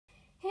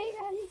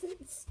guys,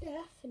 it's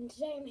Steph, and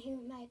today I'm here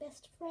with my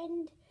best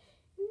friend,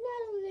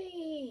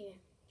 Natalie.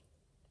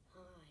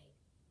 Hi.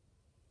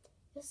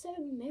 You're so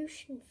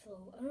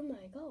emotional, oh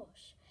my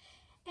gosh.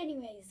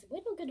 Anyways,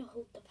 we're not going to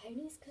hold the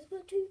ponies because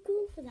we're too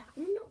cool for that.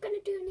 I'm not going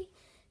to do any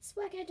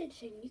swag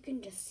editing, you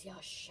can just see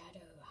our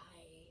shadow.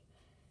 Hi.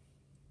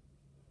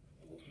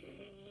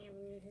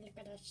 Look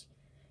at us.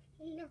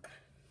 Look.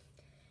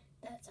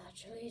 That's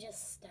actually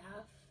just Steph.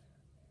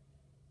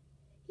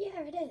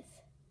 Yeah, it is.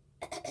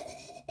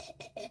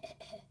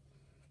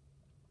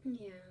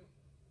 Yeah.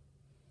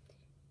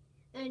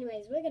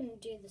 Anyways, we're going to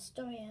do the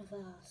story of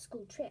our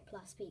school trip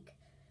last week.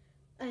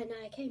 And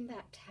I came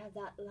back to have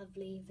that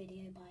lovely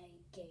video by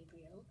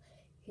Gabriel,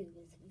 who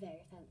was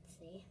very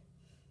fancy.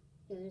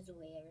 It was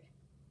weird.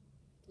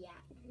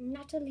 Yeah,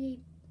 Natalie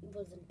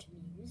wasn't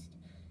amused.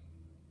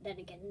 Then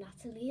again,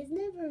 Natalie is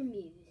never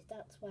amused.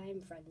 That's why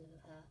I'm friends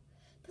with her.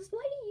 Because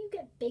why do you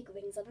get big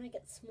wings and I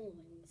get small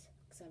wings?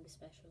 Because I'm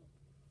special.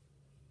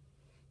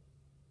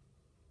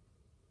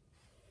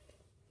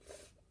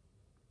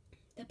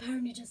 The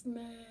pony just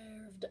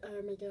moved,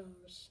 oh my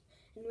gosh.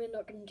 And we're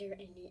not going to do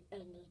any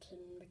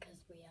editing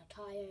because we are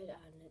tired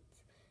and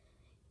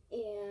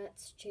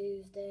it's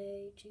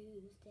Tuesday,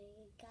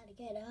 gotta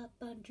get up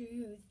on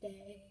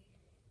Tuesday.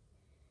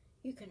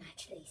 You can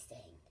actually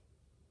sing.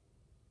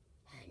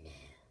 Oh no,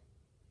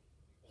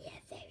 we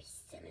have very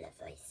similar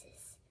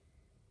voices.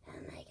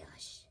 Oh my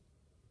gosh.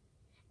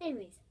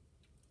 Anyways,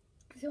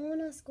 so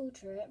on our school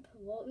trip,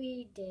 what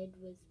we did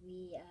was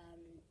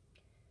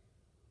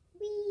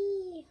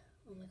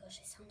oh my gosh,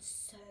 it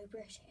sounds so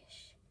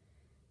British.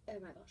 Oh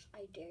my gosh,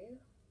 I do.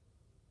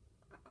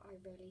 I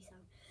really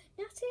sound.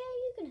 Natalie, are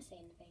you gonna say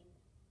anything?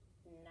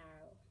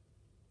 No.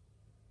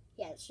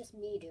 Yeah, it's just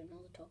me doing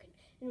all the talking.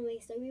 Anyway,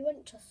 so we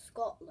went to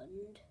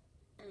Scotland,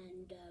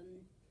 and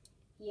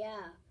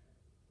yeah,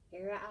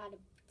 we were at a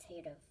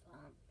potato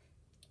farm.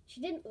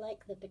 She didn't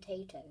like the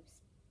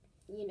potatoes.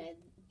 You know,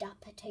 that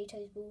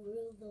potatoes will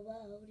rule the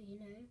world, you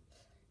know.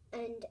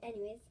 And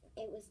anyways,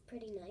 it was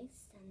pretty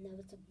nice, and there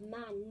was a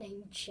man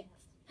named Jeff.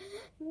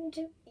 And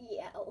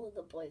yeah, all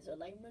the boys were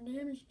like, my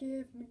name is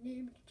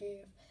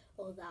Jeff,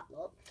 all that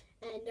lot.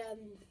 And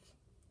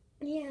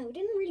yeah, we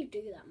didn't really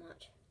do that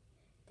much.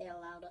 They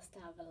allowed us to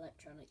have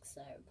electronics,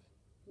 so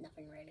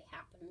nothing really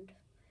happened.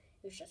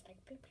 It was just like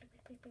bloop, bloop,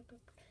 bloop, bloop,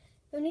 bloop.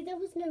 Only there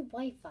was no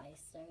Wi-Fi,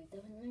 so there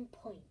was no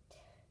point.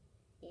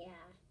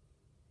 Yeah.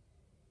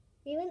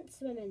 We went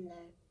swimming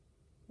though.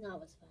 That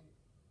was fun.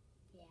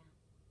 Yeah.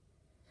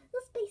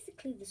 That's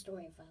basically the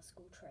story of our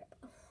school trip.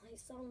 Oh, it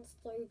sounds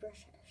so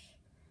British.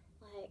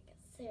 Like,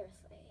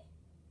 seriously.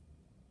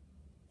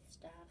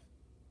 Steph.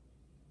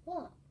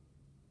 What?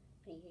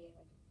 What are you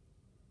doing?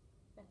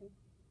 Nothing.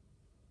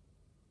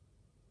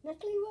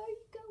 Natalie, where are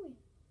you going?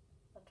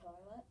 The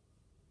toilet.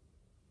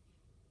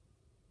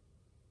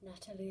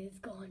 Natalie is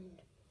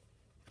gone.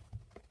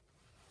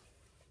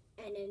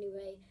 And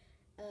anyway,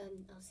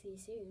 I'll see you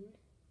soon.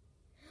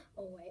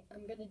 Oh wait,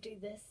 I'm gonna do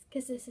this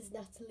because this is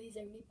Natalie's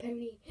only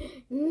pony.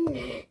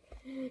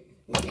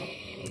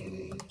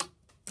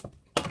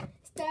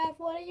 Steph,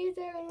 what are you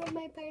doing with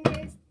my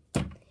ponies?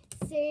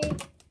 See?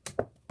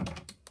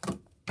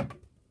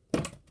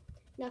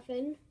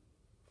 Nothing.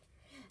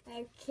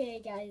 Okay,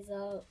 guys,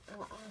 I'll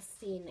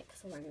see you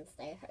next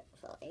Wednesday,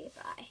 hopefully.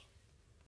 Bye.